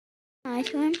Hi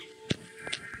to him.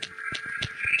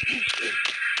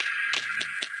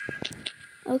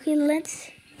 Okay,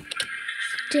 let's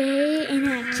stay in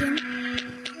action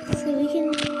so we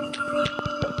can.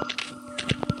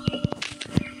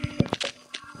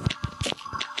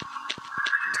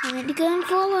 Time to go and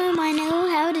follow him. I know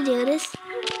how to do this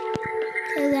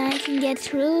because I can get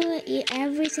through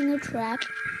every single trap.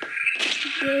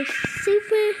 They're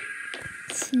super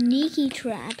sneaky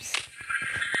traps.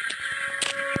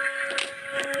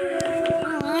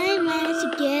 I managed to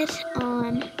get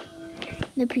on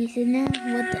the pieces now.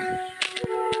 What the?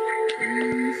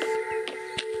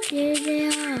 Here they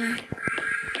are.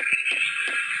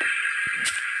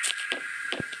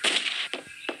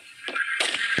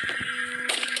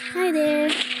 Hi there.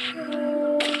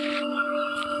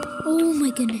 Oh my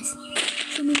goodness.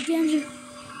 So many gems.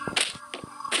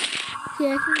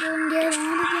 Here I can go and get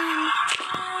on again.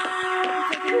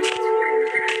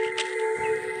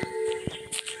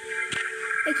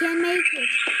 I can't make it.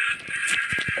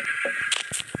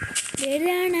 There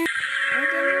they are now.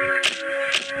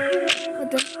 What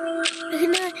the? No,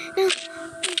 no.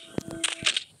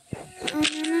 Oh,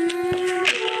 no.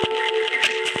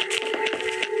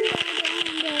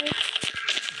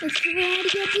 It's super hard to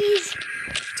get these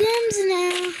gems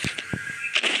now.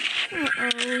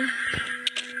 Uh-oh.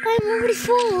 I'm already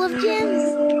full of gems.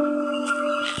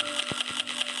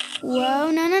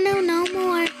 Whoa, no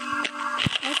more.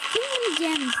 That's too many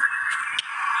gems.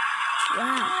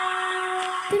 Wow.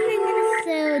 I think I'm gonna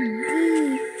sell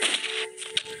these.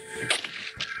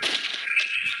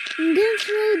 I'm gonna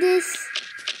throw this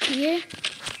here.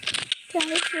 Try to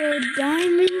throw a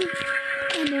diamond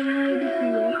and emerald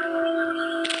here.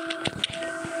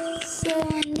 So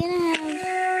I'm gonna have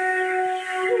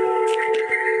robux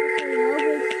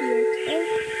here too.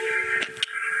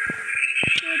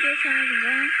 Throw this as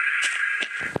well.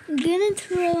 I'm gonna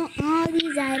throw all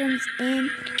these items in.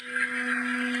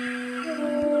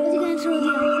 I'm gonna throw the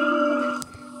items.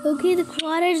 Okay, the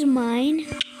quarter's mine.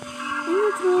 I'm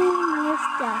gonna throw more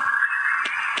stuff.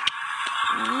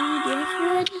 And guess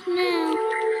what now?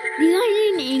 The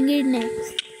iron ingot next.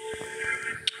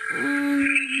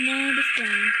 Now the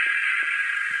stone.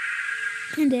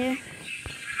 And there.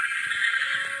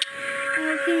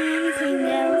 Okay, anything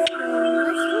else?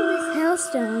 Let's throw this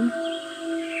hellstone.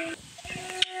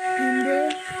 And there.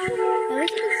 I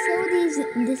wish I could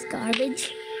sell this garbage.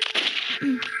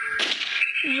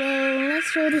 Well, let's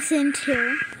throw this in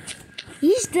too.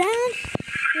 He's down.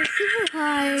 It's super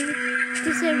hard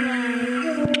to survive.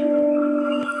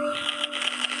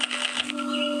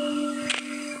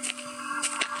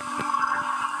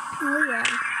 Oh yeah.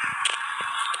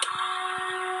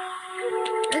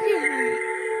 Okay.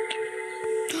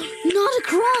 Not a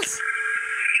cross.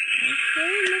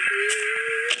 Okay, look at me.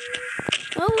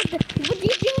 Oh, what are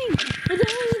you doing? What the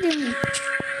hell are you doing?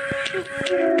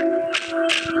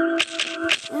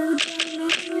 Oh, no.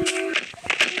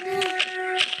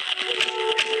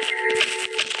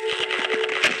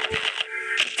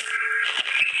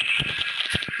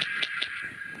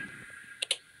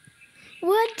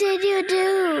 What did you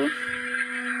do?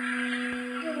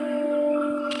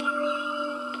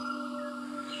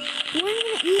 I'm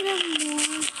gonna eat up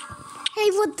more. Hey,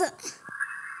 what the?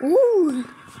 Ooh,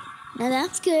 now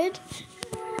that's good.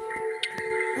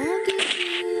 I'll give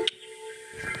you.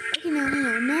 Okay, no,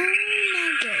 not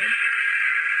good.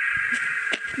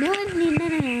 No.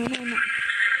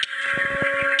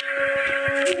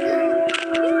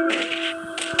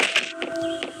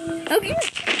 Okay,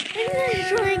 I'm gonna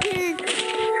try again.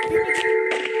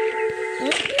 I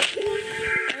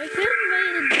could have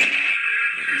made it,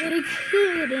 but I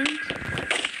couldn't.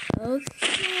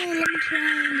 Okay, let me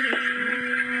try this.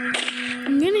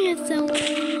 I'm gonna get someone.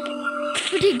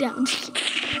 Put it down.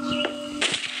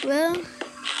 Well,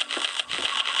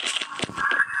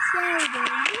 sorry, baby.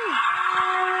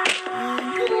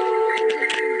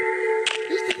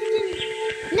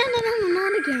 No,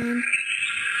 not again.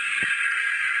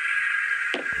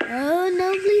 Oh, no,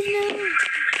 please, no.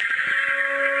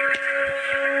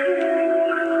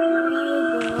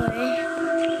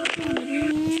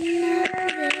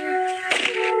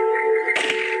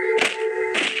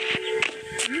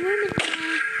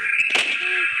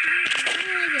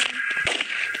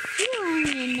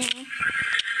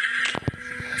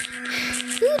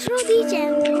 Throw these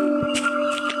gems in.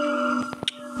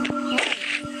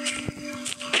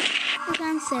 I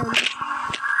can't sell this.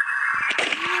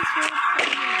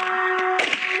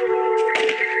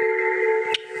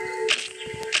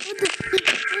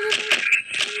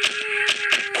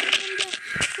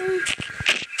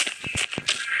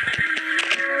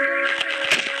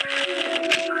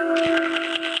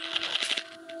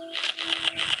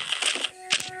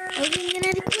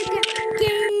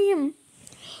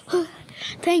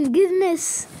 Thank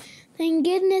goodness. Thank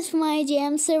goodness my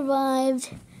jam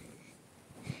survived.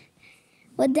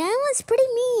 But that was pretty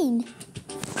mean.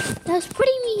 That was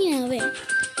pretty mean of it.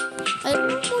 I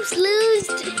almost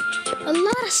lost a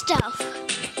lot of stuff.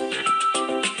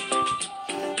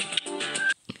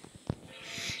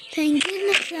 Thank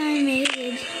goodness I made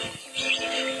it.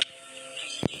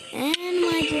 And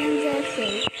my gems are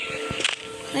safe.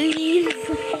 I need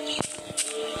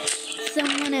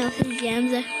someone else's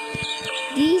gems.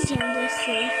 These gems are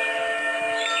safe.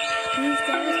 These gems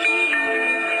are safe.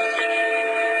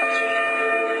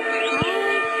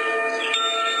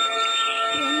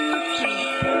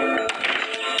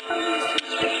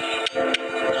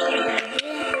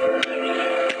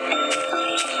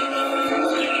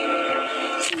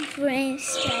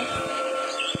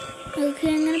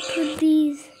 Okay, I'm gonna put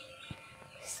these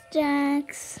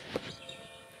stacks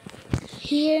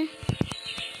here.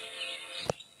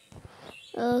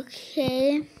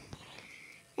 Okay,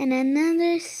 and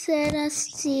another set of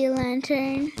steel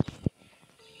lantern.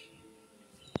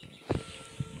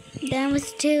 That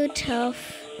was too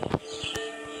tough.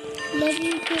 Let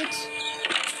me put.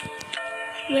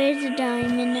 Where's the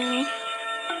diamond now?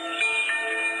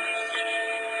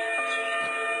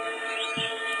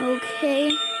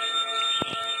 Okay.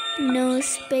 No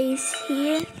space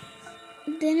here.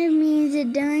 Then it means the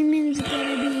diamond's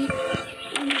gonna be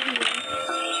in here.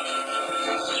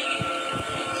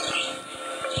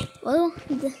 Well,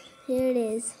 here it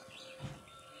is.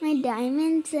 My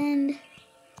diamonds and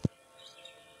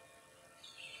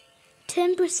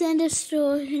 10% of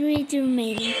storage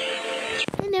remaining.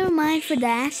 And never mind for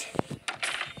that.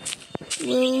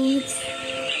 Well,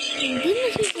 thank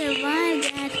goodness we survived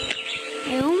that.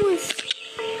 I almost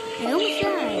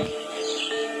died.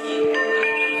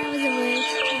 That was the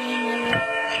worst time ever.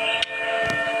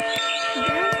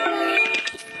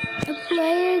 A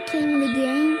player came in the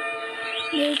game.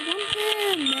 There's one player I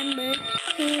remember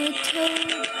who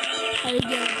told how to get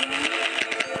down.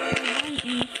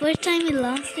 First time he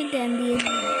lost it, then the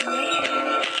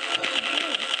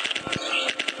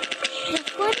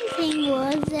funny thing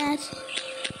was that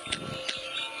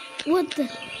what the?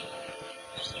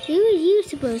 Who are you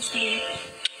supposed to be?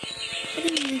 I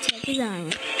didn't even check his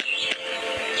armor.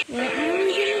 What are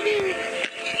we gonna do?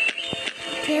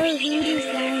 Tell who this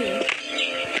guy is.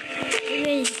 Where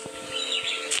is he?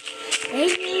 Hey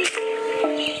you!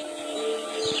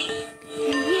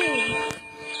 And you!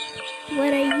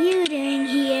 What are you doing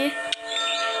here?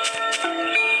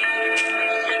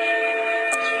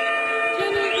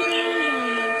 Turn off the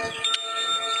armor.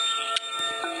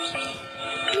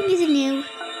 He's new.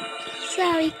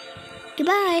 Sorry.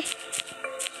 Goodbye.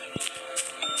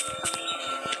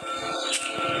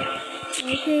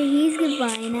 Okay, he's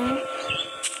goodbye now.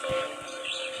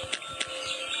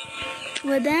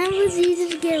 Well, that was easy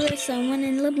to get rid of someone,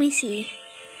 and let me see.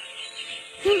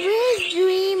 Where's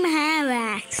Dream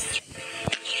Havax?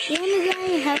 The only guy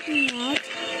who helped me out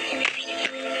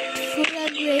for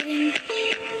upgrading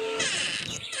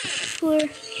for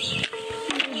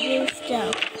new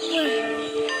stuff.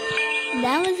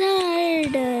 That was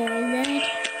hard, isn't it?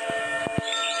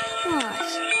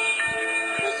 Gosh.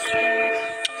 What's that?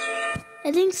 I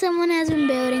think someone has been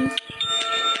building.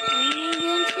 I'm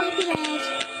going to check it out.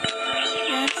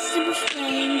 That's super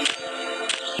strange.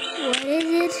 What is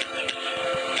it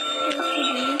supposed to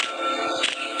be?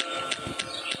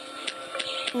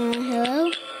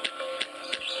 Hello?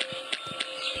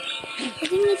 I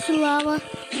think it's lava.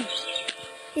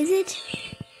 Is it?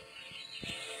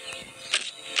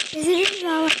 Is it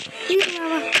lava? Is it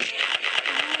lava?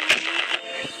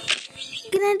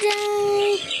 Gonna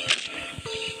die!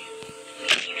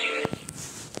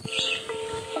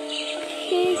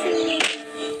 Okay, so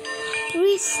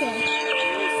reset.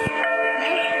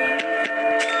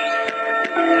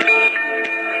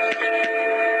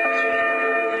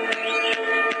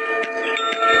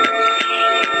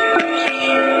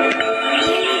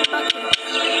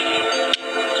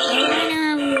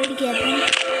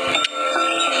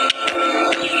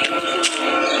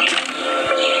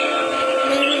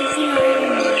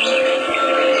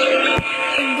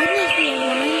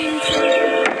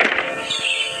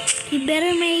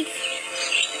 Better make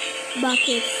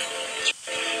buckets.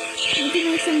 We can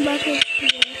make some buckets here.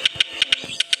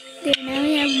 There, now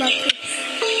we have buckets.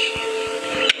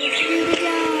 Let's do the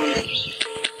job.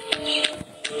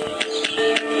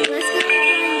 Let's go and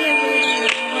try and get rid of the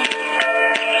lava.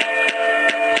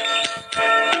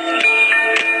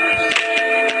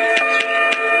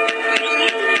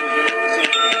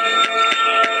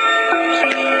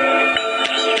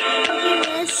 Okay,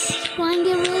 let's try and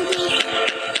get rid of this.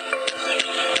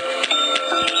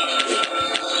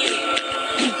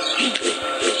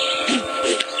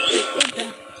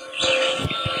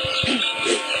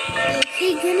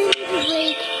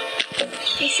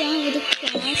 over the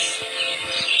cross.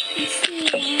 Let's see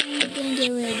how I'm gonna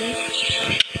get rid of this.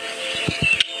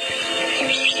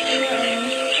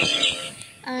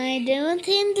 I don't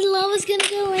think the lava's gonna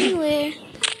go anywhere.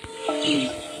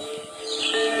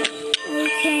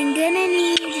 Okay, I'm gonna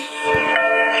need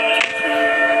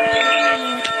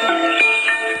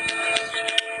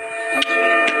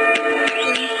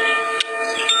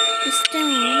a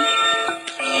stone.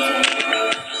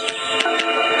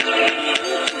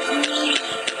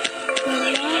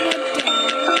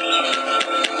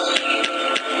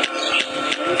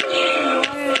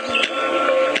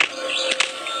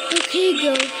 Okay,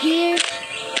 go here.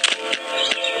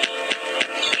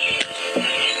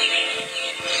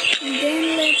 And then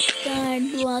let's start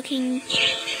blocking the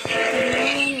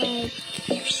wall like...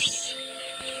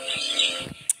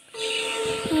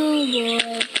 Oh boy.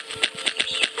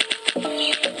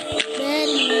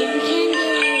 Badly, we can't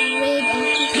get rid of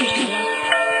this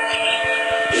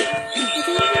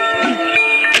block.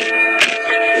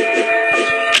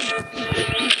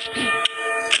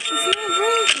 It's not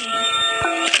working.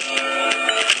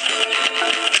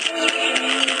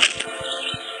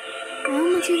 How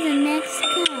much is the next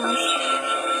cost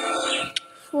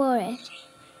for it?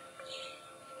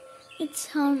 It's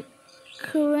on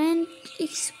current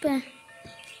expense.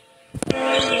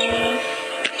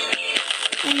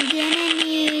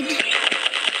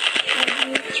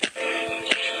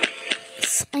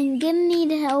 I'm gonna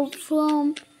need help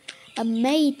from a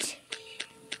mate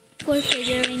for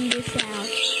figuring this out.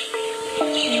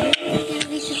 It's gonna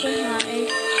be super hard.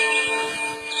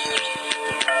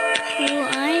 So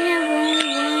I have only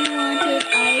one wanted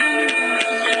item,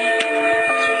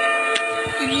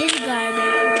 and it's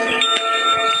garbage.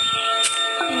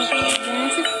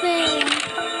 That's a fail.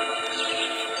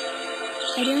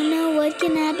 I don't know what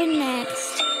can happen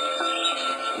next.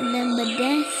 And then, but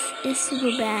death is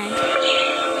super bad.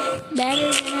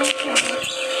 Better than I thought.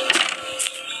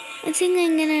 I think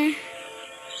I'm gonna...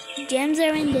 Gems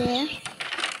are in there.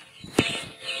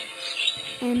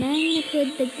 And I'm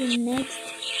gonna put the next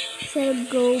set of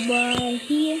gold bar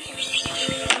here.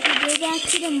 Go back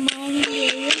to the mining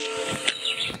area.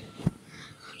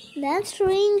 That's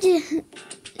strange.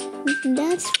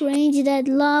 That's strange that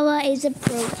lava is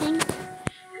approaching.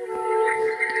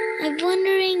 I'm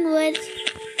wondering what's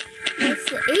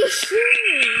the issue.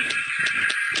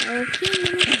 Okay,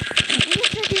 I'm gonna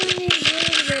put you in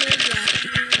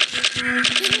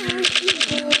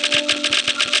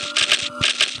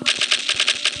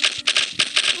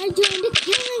I joined the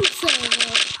killing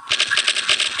server.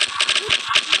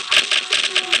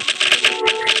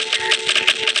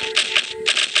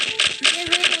 Get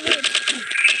rid of it.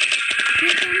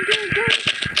 Go.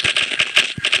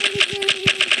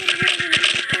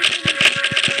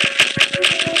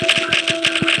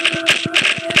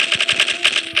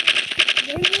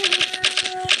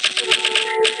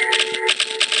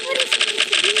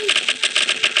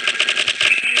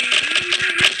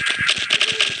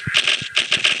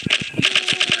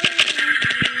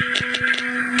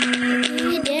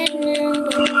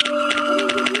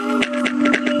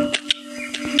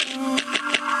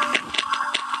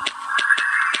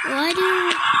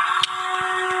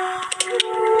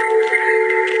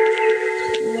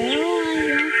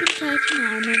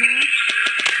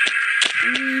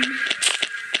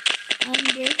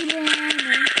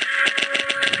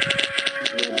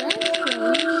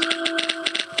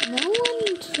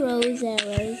 Throws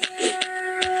arrows.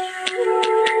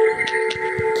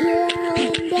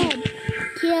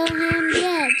 Kill him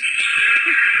dead.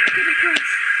 Get across.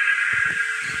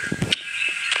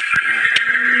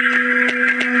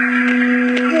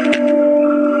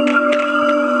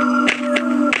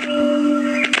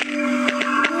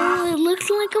 Oh, it looks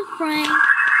like a prank.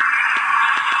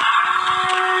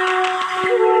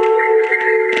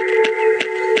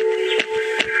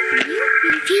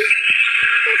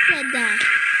 Who said that?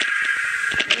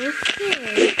 Okay.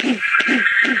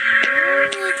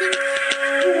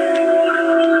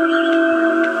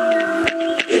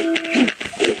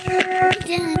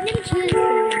 Yeah, I'm gonna kill you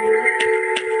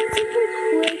super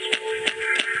quick.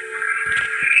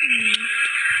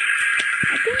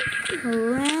 I think a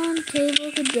round table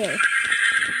could do.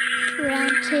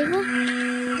 Round table? Come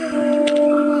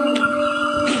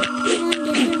on,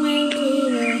 get the round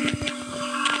table.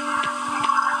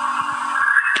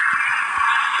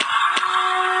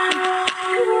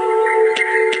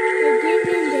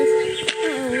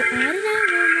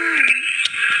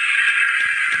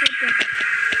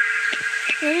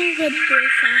 Let me put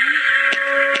this on.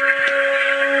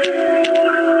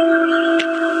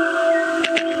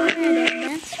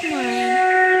 That's fine.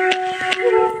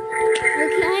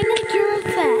 Okay, I'm gonna kill him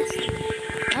fast.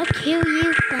 Okay. kill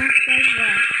you fast as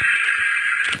well.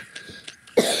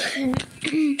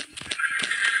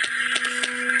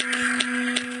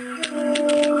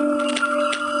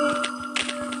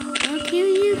 I'll kill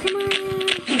you, come on.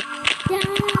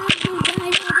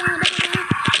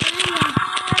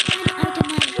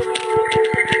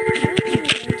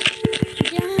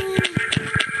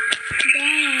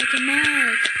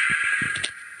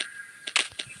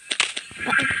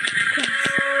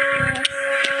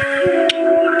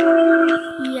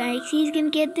 Yikes, he's gonna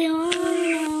get the armor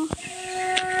now.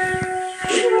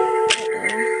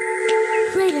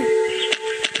 Later.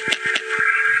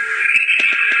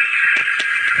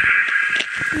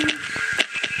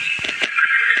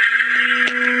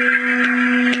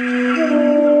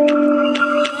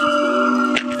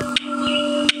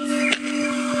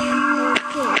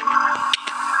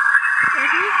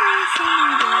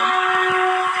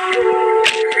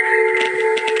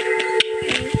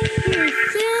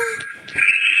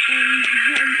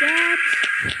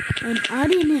 An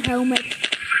odein helmet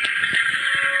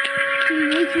to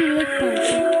make me look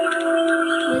fancy.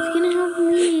 What's gonna help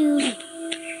me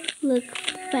look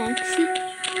fancy?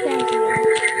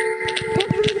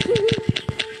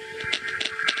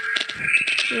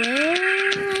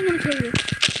 Well, I'm gonna kill you.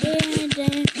 And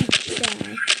then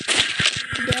die.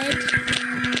 Dead.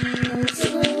 Also.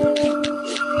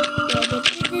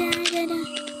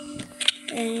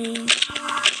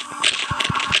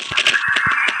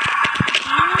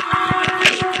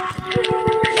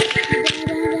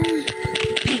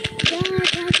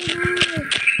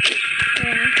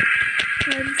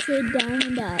 And down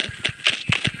and die.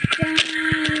 Guys, I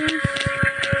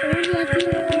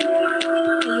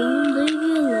won't leave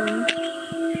you alone.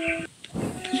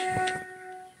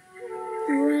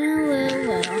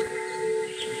 Well.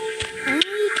 I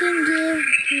can give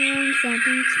him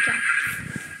something stuff.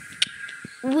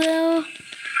 Well,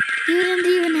 you don't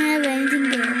even have anything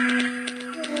good.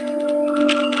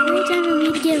 Every time for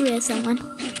me to get rid of someone.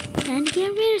 Time to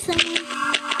get rid of someone.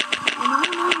 And I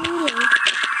don't know who it is.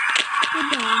 The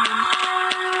diamond.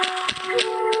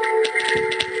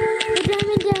 The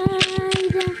diamond died.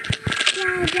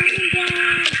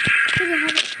 Because I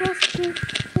have a cluster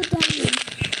for diamond.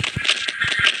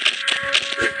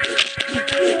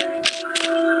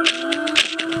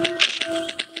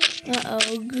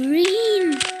 Uh-oh,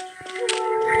 green.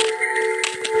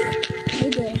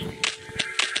 Okay.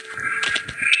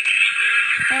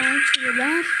 Actually,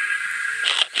 that.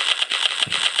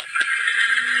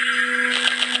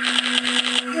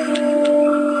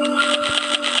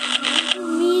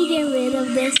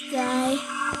 This guy.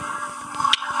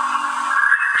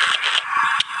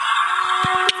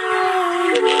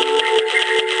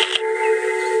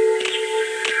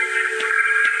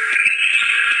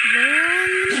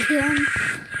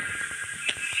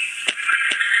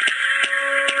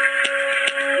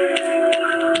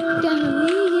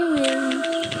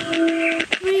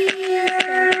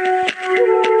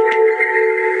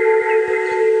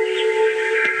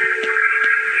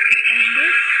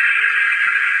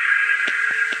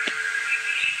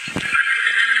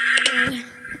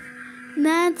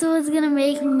 That's what's gonna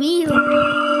make me time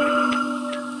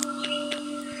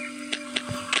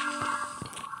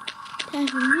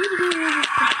for me to get rid of this.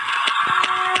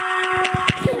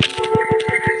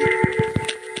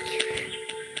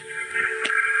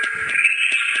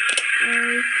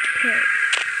 Okay.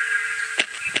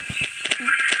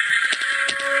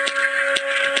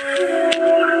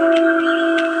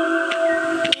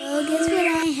 Well, guess what I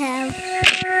have?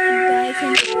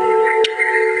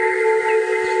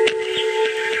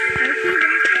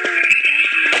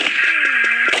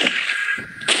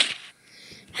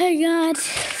 I got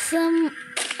some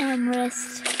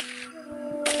armrest.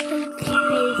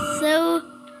 Okay, so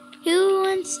who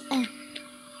wants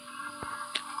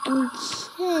okay,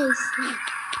 so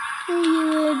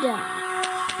you are done.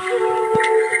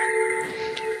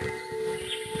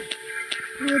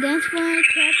 Well, that's why I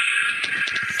kept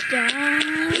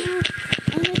style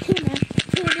on the tuna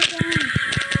to the ground.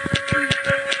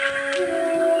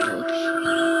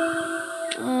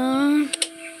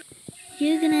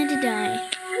 You're gonna have to die.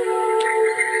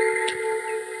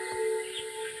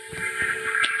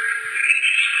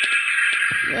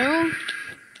 Well,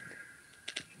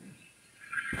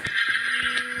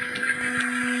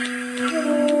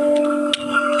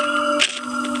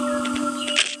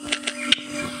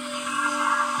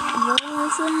 we'll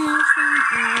also have some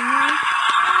armor.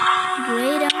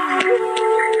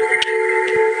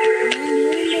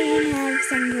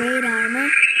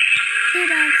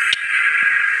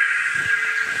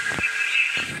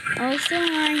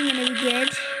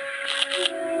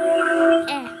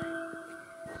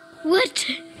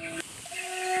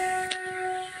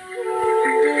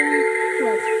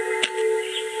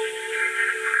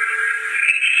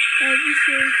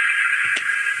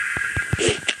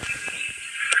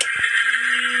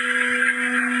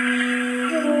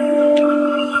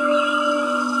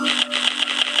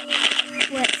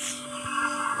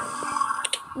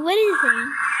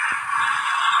 something.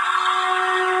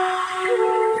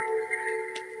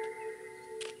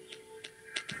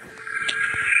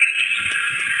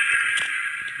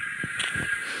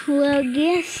 Well,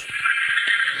 guess.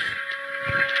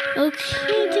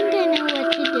 Okay, I think I know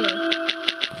what to do.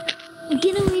 I'm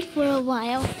gonna wait for a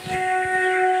while.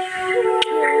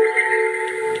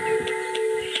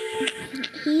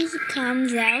 He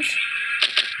comes out.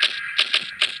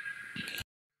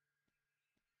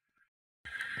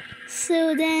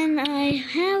 So then I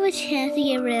have a chance to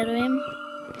get rid of him.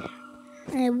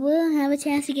 I will have a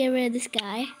chance to get rid of this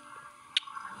guy.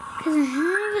 Because I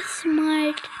have a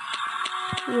smart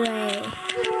way.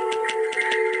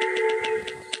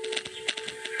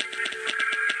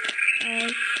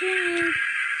 Okay.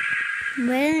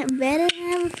 Better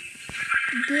have a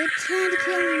good time to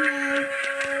kill him now.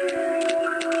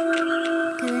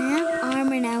 Because I have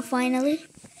armor now, finally.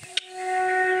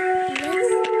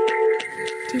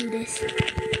 Let's do this.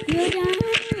 You're down.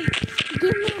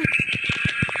 Get max.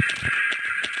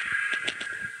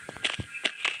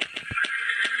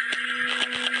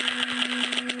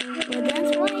 Well,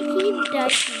 that's why I keep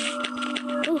dodging.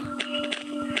 Oh.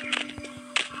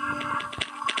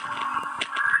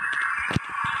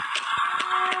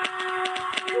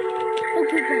 Oh,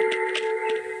 poop.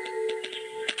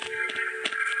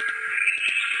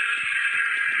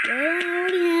 Well, I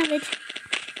already have it.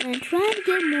 I'm trying to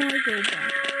get more gold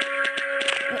back.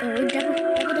 Uh-oh, double.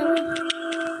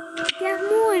 Got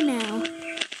more now.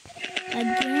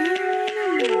 Again,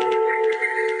 more.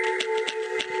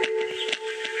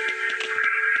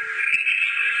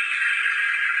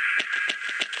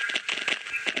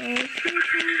 Okay,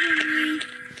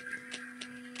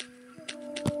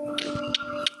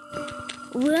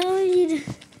 well, you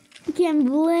can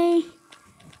blame.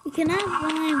 You cannot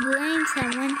blame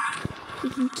someone. You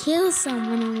can kill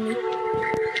someone only.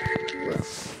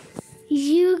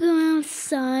 You go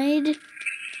outside,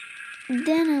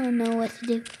 then I'll know what to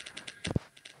do.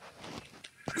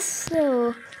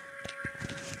 So,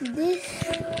 these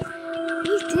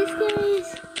guys.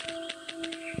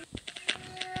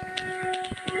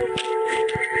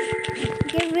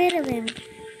 Get rid of him.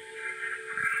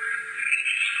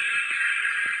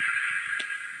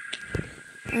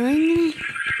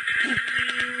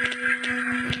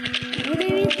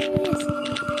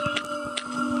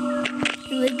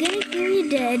 We're gonna kill you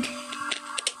dead.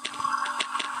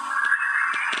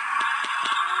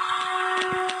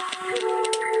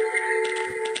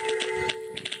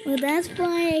 Well, that's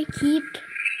why I keep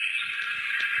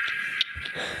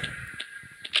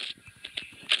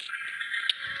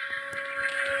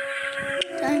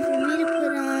time for me to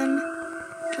put on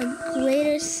a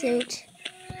greater suit.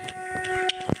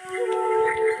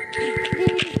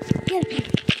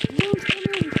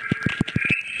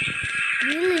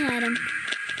 Really had him.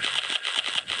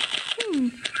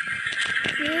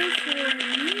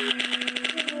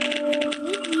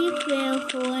 Fail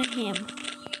for him.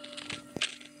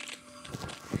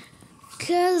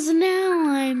 Cause now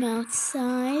I'm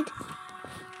outside.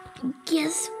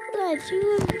 Guess what?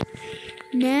 You're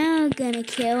now gonna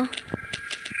kill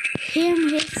him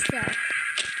himself.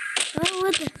 Oh,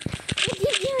 what are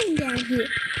you doing down here?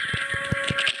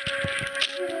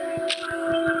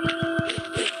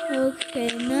 Okay,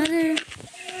 another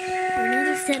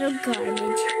set of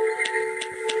garbage.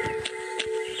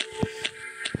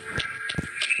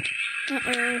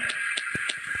 Uh-oh.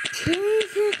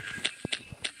 Jesus.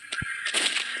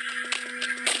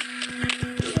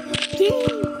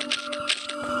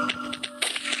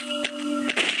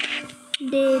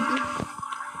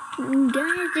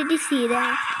 Guys, did you see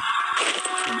that?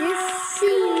 This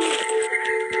scene.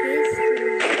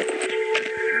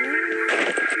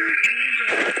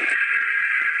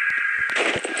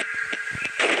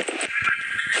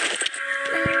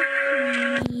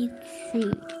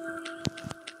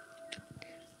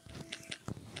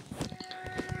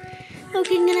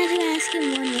 Okay, I'm gonna have to ask him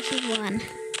 1 versus 1.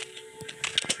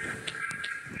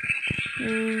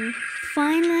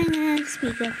 Finally, I'm gonna have to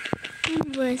speak up.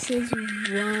 1 versus 1.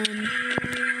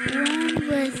 1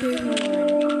 versus 1.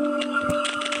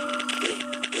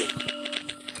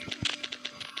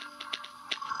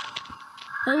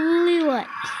 Holy what?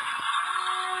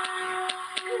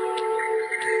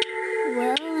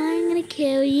 Well, I'm gonna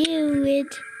kill you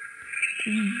with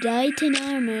Titan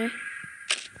armor.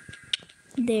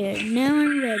 There, now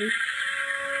I'm ready.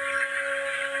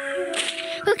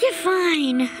 Okay,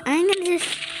 fine. I'm gonna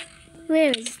just...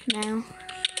 Where is it now?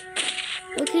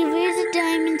 Okay, where's the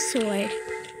diamond sword?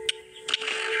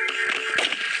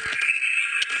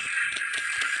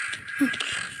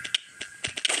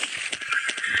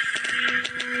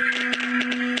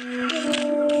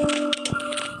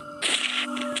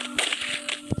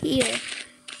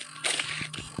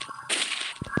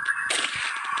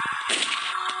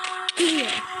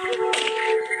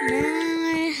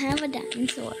 have a diamond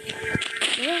sword.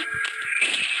 Yeah.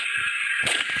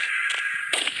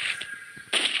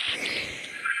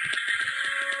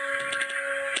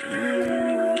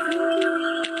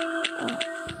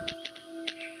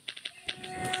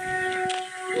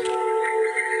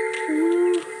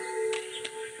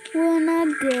 Well, not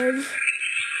good.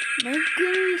 Not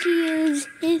going to use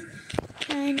his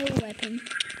kind of weapon.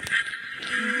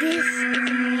 This is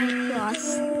my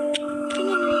cross. I'm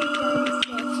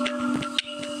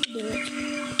gonna do it.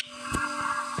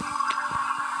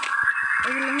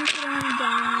 Okay, let me put on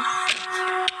diamonds.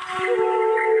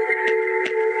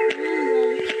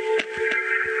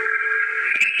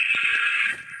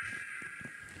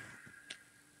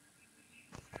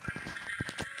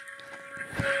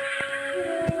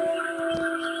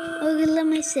 Okay, let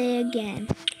me say again.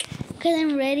 Because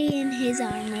I'm ready in his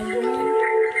armor.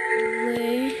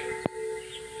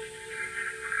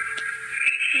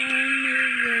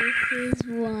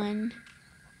 One.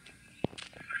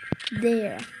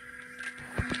 There.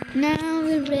 Now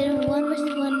we've written 1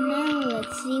 versus 1. Now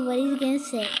let's see what he's gonna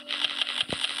say.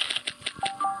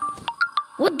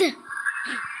 What the?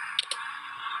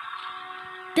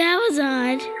 That was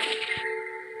odd.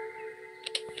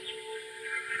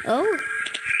 Oh,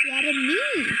 he added me.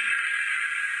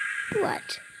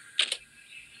 What?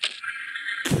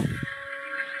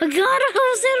 Oh God, I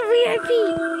was in VIP.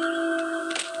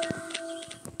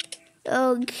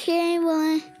 Okay,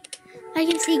 well, I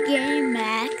can see Game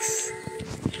Max.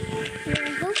 Well, I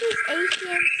hope it's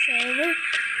Asian server,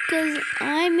 because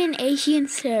I'm in Asian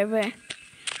server.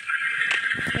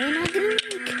 They're not gonna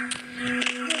make.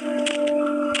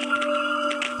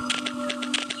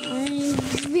 I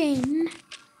win.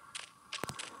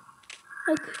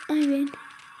 Okay, I win.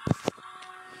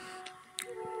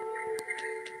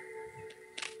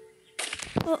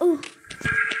 Oh, I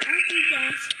think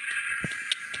that.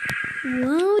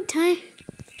 Whoa, time.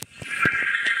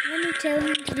 Let me tell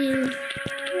him to do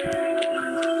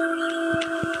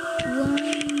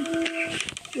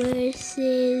 1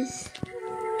 versus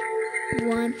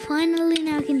 1. Finally,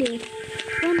 now I can do it.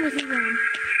 1 versus 1.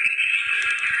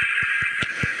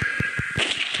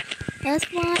 That's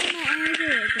why my eyes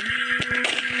are open.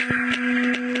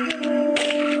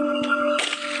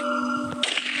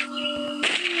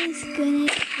 He's gonna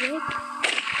click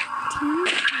Team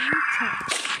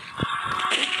Touch.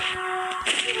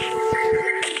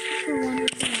 For 1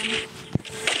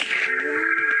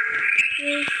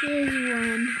 versus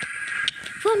 1.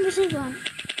 1 versus 1.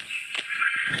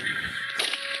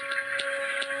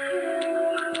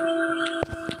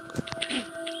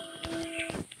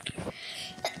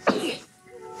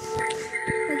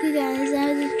 Okay guys, that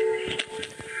was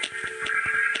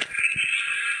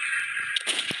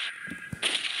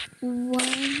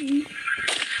 1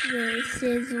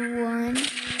 versus 1.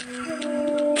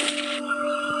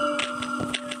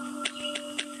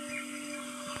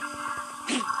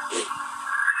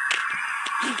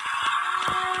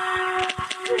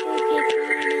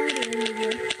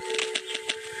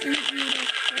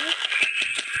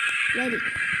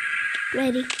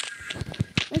 Ready.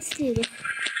 Let's do this.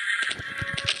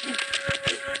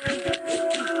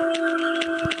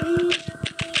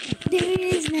 There it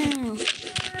is now.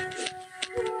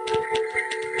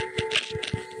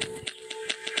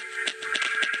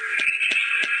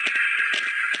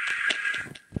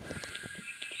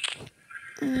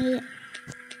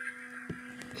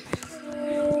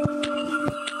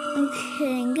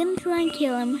 Okay, I'm gonna try and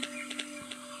kill him.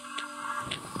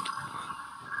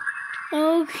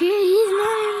 Okay, he's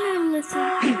not even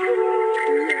listening.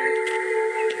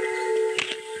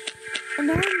 And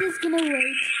I'm just gonna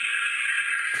wait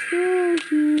till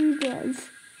he does.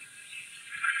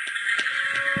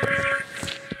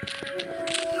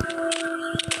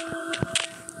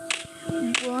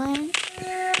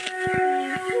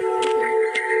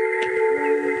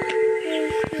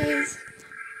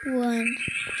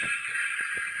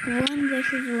 One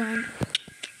versus 1.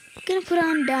 Gonna put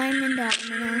on diamond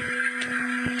armor now.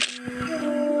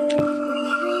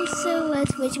 Okay, so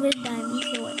let's switch with diamond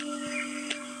sword.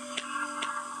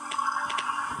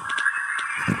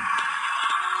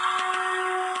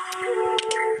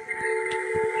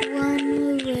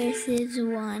 One versus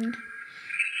 1.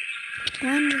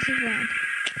 1 versus 1.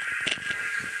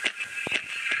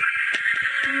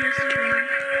 1 versus 1.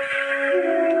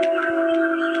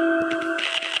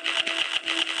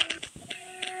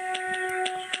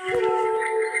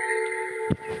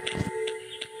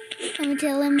 Let me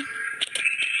tell him.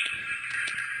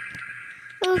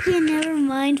 Okay, never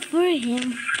mind for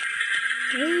him.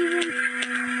 Raven.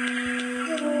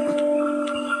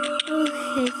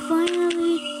 Okay,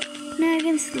 finally, now I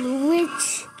can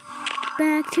switch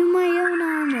back to my own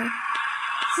armor.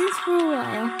 Since for a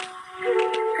while. But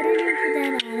I didn't put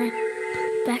that on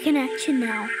it. Back in action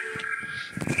now.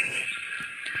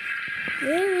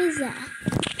 Where is that?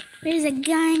 There's a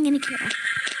guy I'm gonna kill.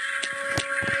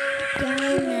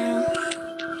 Down now.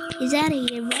 He's out of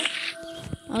here, bro.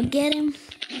 I'll get him.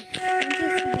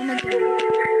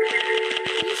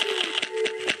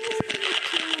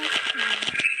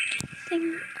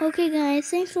 Okay guys,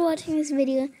 thanks for watching this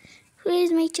video.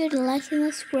 Please make sure to like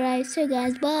and subscribe. So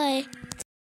guys, bye.